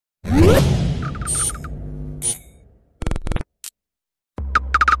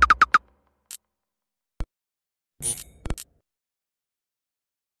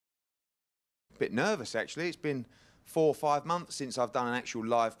Bit nervous, actually. It's been 4 or 5 months since I've done an actual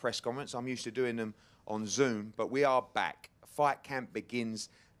live press conference. I'm used to doing them on Zoom, but we are back. Fight Camp begins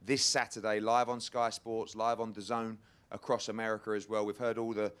this Saturday, live on Sky Sports, live on DAZN across America as well. We've heard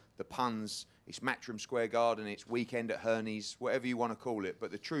all the puns. It's Matchroom Square Garden, it's Weekend at Herney's, whatever you want to call it. But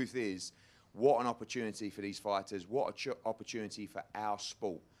the truth is, what an opportunity for these fighters. What an opportunity for our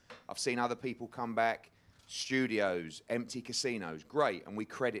sport. I've seen other people come back, studios, empty casinos. Great, and we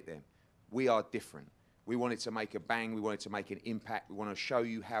credit them. We are different. We wanted to make a bang. We wanted to make an impact. We want to show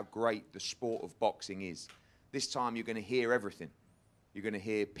you how great the sport of boxing is. This time you're going to hear everything. You're going to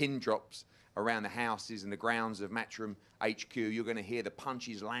hear pin drops around the houses and the grounds of Matchroom HQ. You're going to hear the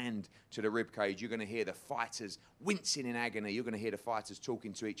punches land to the ribcage. You're going to hear the fighters wincing in agony. You're going to hear the fighters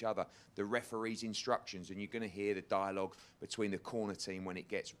talking to each other, the referee's instructions, and you're going to hear the dialogue between the corner team when it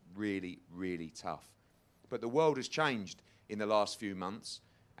gets really, really tough. But the world has changed in the last few months,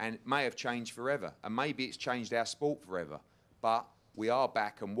 and it may have changed forever. And maybe it's changed our sport forever. But we are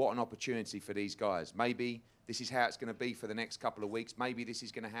back, and what an opportunity for these guys. Maybe this is how it's going to be for the next couple of weeks. Maybe this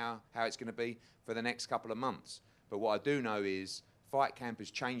is going to how it's going to be for the next couple of months. But what I do know is Fight Camp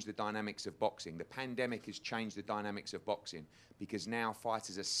has changed the dynamics of boxing. The pandemic has changed the dynamics of boxing because now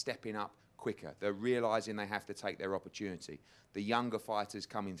fighters are stepping up quicker. They're realising they have to take their opportunity. The younger fighters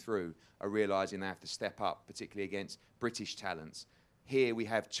coming through are realising they have to step up, particularly against British talents. Here we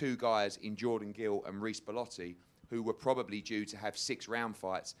have 2 guys in Jordan Gill and Reece Bellotti who were probably due to have 6-round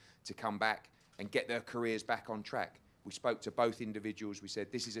fights to come back and get their careers back on track. We spoke to both individuals. We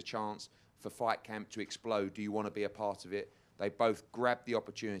said, this is a chance for Fight Camp to explode. Do you want to be a part of it? They both grabbed the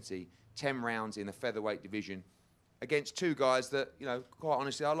opportunity. 10 rounds in the featherweight division against 2 guys that, you know, quite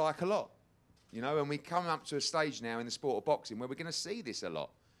honestly, I like a lot. You know, and we come up to a stage now in the sport of boxing where we're going to see this a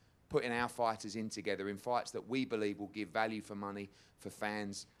lot. Putting our fighters in together in fights that we believe will give value for money for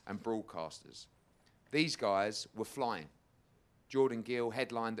fans and broadcasters. These guys were flying. Jordan Gill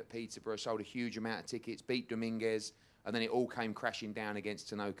headlined at Peterborough, sold a huge amount of tickets, beat Dominguez, and then it all came crashing down against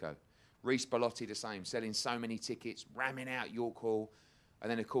Tinoco. Reece Bellotti the same, selling so many tickets, ramming out York Hall,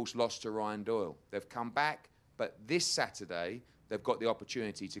 and then of course lost to Ryan Doyle. They've come back, but this Saturday they've got the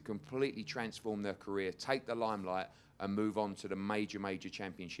opportunity to completely transform their career, take the limelight, and move on to the major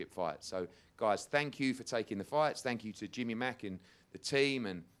championship fights. So, guys, thank you for taking the fights. Thank you to Jimmy Mack and the team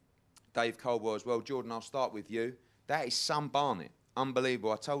and Dave Coldwell as well. Jordan, I'll start with you. That is some Barnett.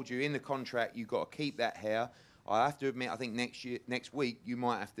 Unbelievable. I told you in the contract you've got to keep that hair. I have to admit, I think next week, you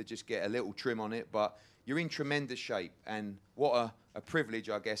might have to just get a little trim on it, but you're in tremendous shape. And what a privilege,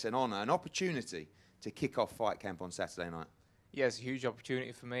 I guess, an honour, an opportunity to kick off Fight Camp on Saturday night. Yeah, it's a huge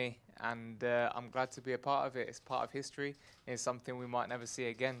opportunity for me, and I'm glad to be a part of it. It's part of history. It's something we might never see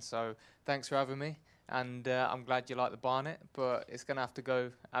again. So thanks for having me, and I'm glad you like the Barnet, but it's going to have to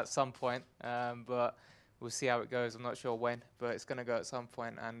go at some point. But we'll see how it goes. I'm not sure when, but it's going to go at some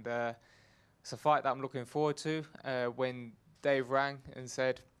point. And it's a fight that I'm looking forward to. When Dave rang and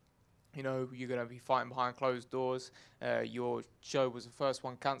said, you know, you're going to be fighting behind closed doors. Your show was the first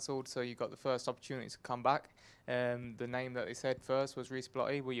one cancelled, so you got the first opportunity to come back. The name that they said first was Reece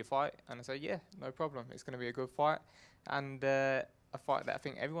Bellotti. Will you fight? And I said, yeah, no problem. It's going to be a good fight, and a fight that I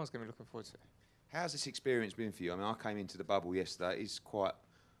think everyone's going to be looking forward to. How's this experience been for you? I mean, I came into the bubble yesterday. It's quite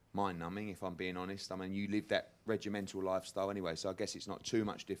mind-numbing, if I'm being honest. I mean, you live that regimental lifestyle anyway, so I guess it's not too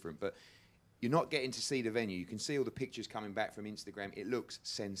much different. But you're not getting to see the venue. You can see all the pictures coming back from Instagram. It looks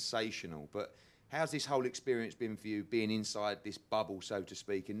sensational. But how's this whole experience been for you, being inside this bubble, so to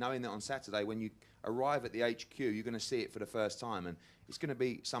speak, and knowing that on Saturday when you arrive at the HQ, you're going to see it for the first time, and it's going to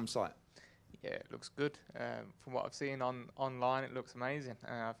be some sight? Yeah, it looks good. From what I've seen online, it looks amazing.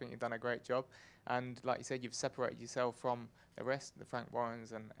 I think you've done a great job. And like you said, you've separated yourself from the rest, the Frank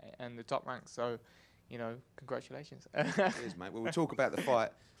Warrens and the top ranks. So, you know, congratulations. Cheers, mate. Well, we'll talk about the fight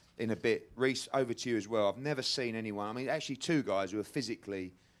in a bit. Reece, over to you as well. I've never seen anyone, I mean, actually 2 guys who are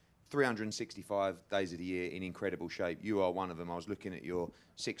physically 365 days of the year in incredible shape. You are one of them. I was looking at your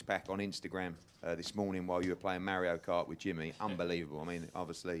 6-pack on Instagram this morning while you were playing Mario Kart with Jimmy. Unbelievable. I mean,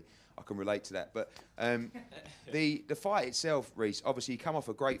 obviously, I can relate to that. But the fight itself, Reece, obviously you come off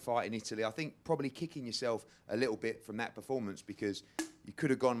a great fight in Italy. I think probably kicking yourself a little bit from that performance because you could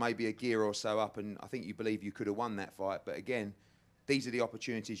have gone maybe a gear or so up, and I think you believe you could have won that fight. But again, these are the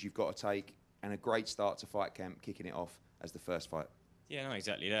opportunities you've got to take, and a great start to Fight Camp, kicking it off as the first fight. Yeah, no,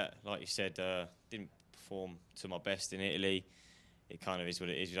 exactly that. Like you said, didn't perform to my best in Italy. It kind of is what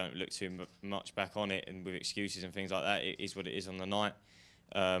it is. You don't look too much back on it, and with excuses and things like that, it is what it is on the night.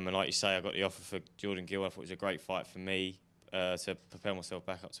 And like you say, I got the offer for Jordan Gill. I thought it was a great fight for me to propel myself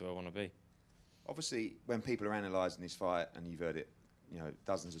back up to where I want to be. Obviously, when people are analysing this fight, and you've heard it,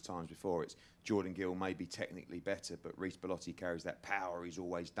 dozens of times before, it's Jordan Gill may be technically better, but Reece Bellotti carries that power. He's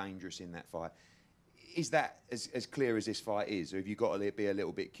always dangerous in that fight. Is that as clear as this fight is, or have you got to be a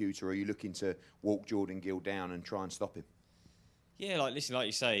little bit cuter, or are you looking to walk Jordan Gill down and try and stop him? Yeah, like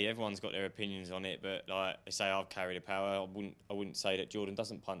you say, everyone's got their opinions on it, but like I say, I've carried the power. I wouldn't say that Jordan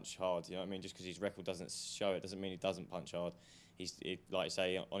doesn't punch hard. You know what I mean? Just because his record doesn't show it doesn't mean he doesn't punch hard. Like I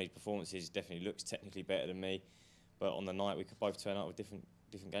say, on his performances, definitely looks technically better than me. But on the night, we could both turn up with different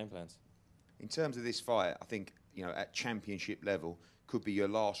game plans. In terms of this fight, I think at championship level could be your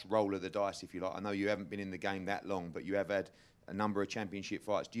last roll of the dice, if you like. I know you haven't been in the game that long, but you have had a number of championship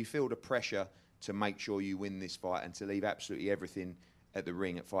fights. Do you feel the pressure to make sure you win this fight and to leave absolutely everything at the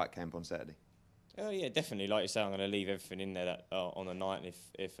ring at Fight Camp on Saturday? Yeah, definitely. Like you say, I'm going to leave everything in there on the night. And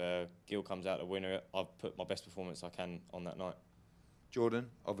if Gill comes out the winner, I've put my best performance I can on that night. Jordan,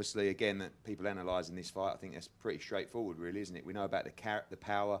 obviously, again, that people analysing this fight, I think that's pretty straightforward, really, isn't it? We know about the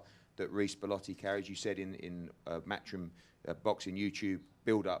power that Reece Bellotti carries. You said in Matchroom Boxing YouTube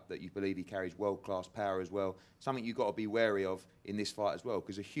build-up that you believe he carries world-class power as well. Something you've got to be wary of in this fight as well,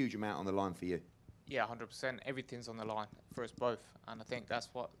 because a huge amount on the line for you. Yeah, 100%. Everything's on the line for us both, and I think that's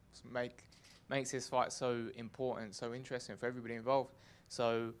what makes this fight so important, so interesting for everybody involved.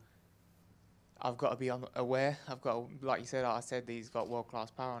 So I've got to be aware. I've got to, like you said, I said he's got world-class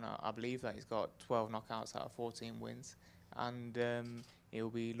power, and I believe that he's got 12 knockouts out of 14 wins, and he'll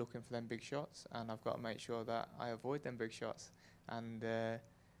be looking for them big shots, and I've got to make sure that I avoid them big shots, and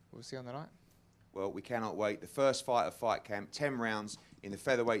we'll see on the night. Well, we cannot wait. The first fight of Fight Camp, 10 rounds in the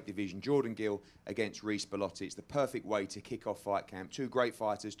featherweight division, Jordan Gill against Reece Bellotti. It's the perfect way to kick off Fight Camp. Two great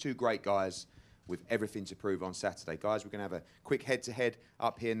fighters, two great guys with everything to prove on Saturday. Guys, we're going to have a quick head-to-head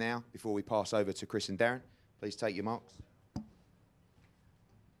up here now before we pass over to Chris and Darren. Please take your marks.